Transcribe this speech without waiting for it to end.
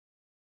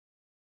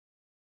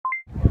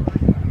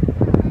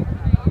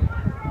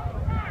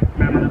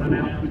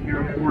announcement here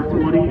at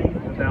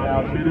 4:20,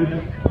 about 8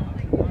 minutes.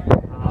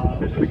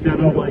 Mr.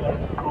 McDevitt, like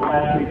all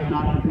athletes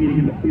not competing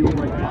in the field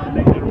right now, to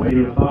make their way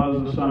to the Father,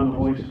 the Son, and the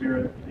Holy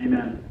Spirit.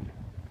 Amen.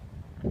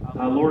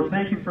 Lord,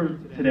 thank you for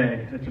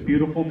today. It's a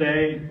beautiful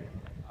day.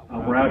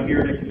 We're out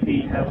here to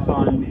compete, have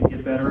fun, and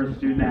get better as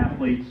student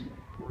athletes.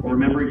 We're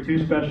remembering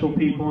two special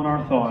people in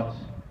our thoughts.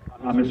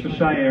 Mr.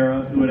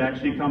 Shiera, who would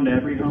actually come to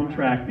every home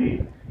track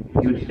meet.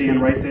 He would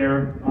stand right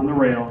there on the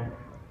rail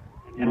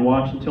and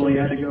watch until he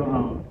had to go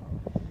home.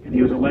 And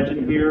he was a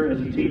legend here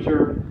as a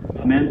teacher,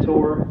 a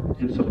mentor,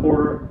 and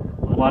supporter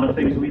of a lot of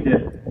things we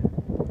did.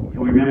 And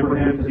we remember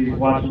him because he's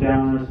watching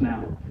down on us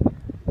now.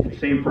 And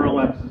same for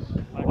Alexis.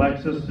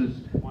 Alexis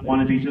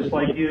wanted to be just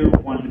like you,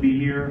 wanted to be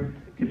here,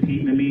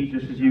 compete in the meet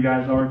just as you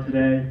guys are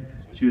today.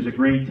 She was a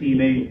great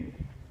teammate.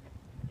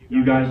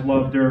 You guys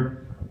loved her.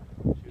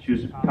 She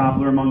was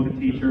popular among the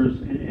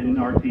teachers in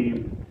our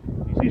team.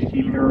 Please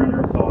keep her in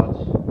her thoughts,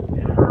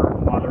 and her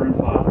mother and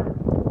father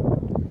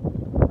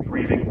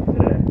grieving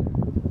today.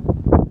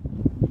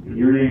 In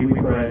your name we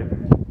pray.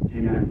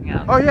 Amen.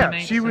 Yeah, oh yeah,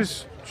 she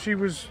was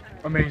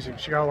amazing.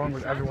 She got along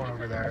with everyone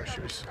over there.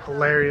 She was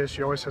hilarious.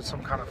 She always had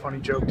some kind of funny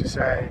joke to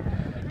say.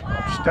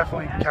 She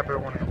definitely kept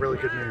everyone in a really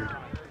good mood.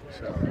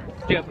 So.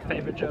 Do you have a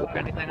favorite joke or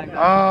anything like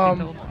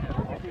that?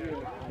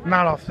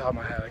 Not off the top of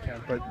my head, I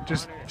can't. But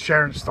just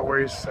sharing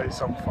stories, say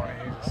something funny.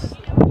 It's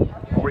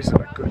always in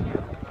a good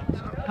mood.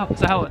 So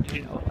how did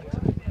you know Alexis?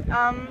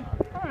 I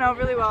don't know,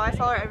 really well. I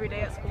saw her every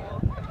day at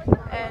school,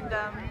 and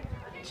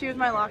she was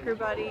my locker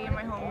buddy and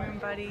my homeroom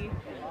buddy,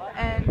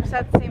 and we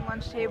sat at the same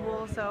lunch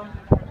table, so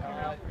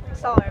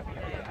saw her every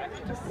day.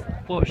 Just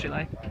what was she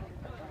like?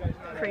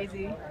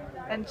 Crazy,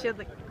 and she had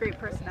like great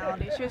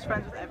personality. She was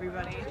friends with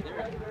everybody.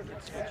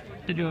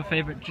 Did you have a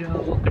favorite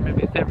joke or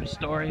maybe a favorite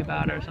story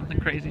about her or something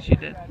crazy she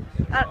did?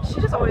 She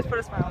just always put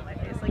a smile on my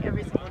face, like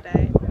every single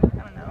day.